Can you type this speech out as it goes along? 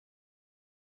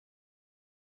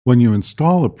When you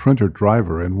install a printer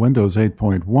driver in Windows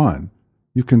 8.1,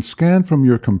 you can scan from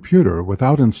your computer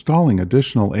without installing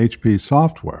additional HP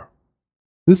software.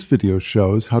 This video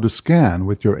shows how to scan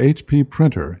with your HP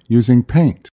printer using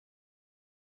Paint.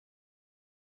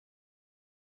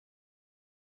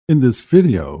 In this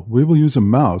video, we will use a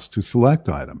mouse to select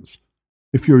items.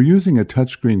 If you're using a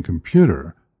touchscreen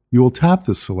computer, you will tap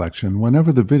this selection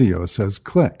whenever the video says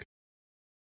click.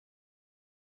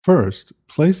 First,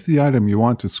 place the item you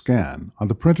want to scan on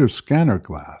the printer's scanner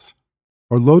glass,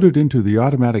 or load it into the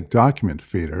automatic document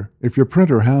feeder if your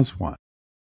printer has one.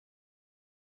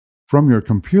 From your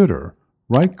computer,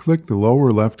 right-click the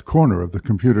lower left corner of the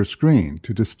computer screen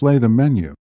to display the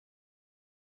menu.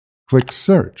 Click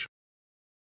Search.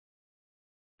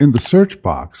 In the search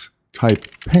box,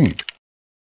 type Paint.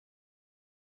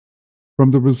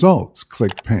 From the results,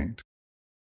 click Paint.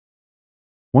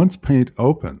 Once Paint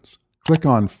opens, click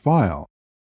on File.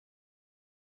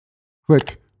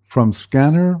 Click from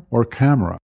Scanner or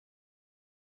Camera.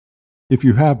 If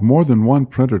you have more than one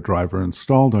printer driver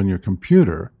installed on your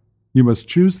computer, you must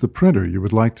choose the printer you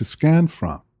would like to scan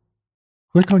from.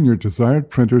 Click on your desired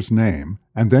printer's name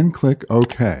and then click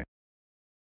OK.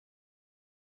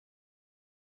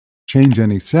 Change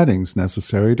any settings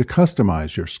necessary to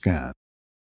customize your scan.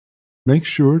 Make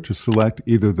sure to select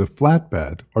either the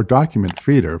flatbed or document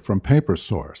feeder from paper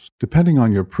source, depending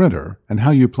on your printer and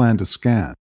how you plan to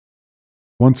scan.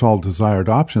 Once all desired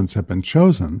options have been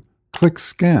chosen, click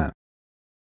Scan.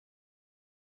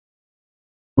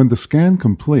 When the scan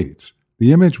completes,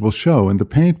 the image will show in the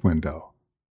Paint window.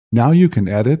 Now you can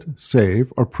edit,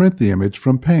 save, or print the image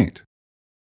from Paint.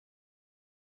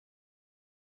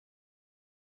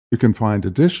 You can find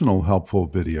additional helpful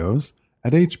videos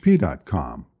at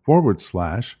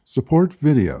hp.com/support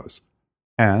videos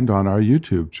and on our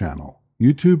YouTube channel,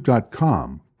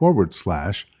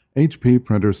 youtube.com/HP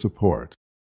printer support.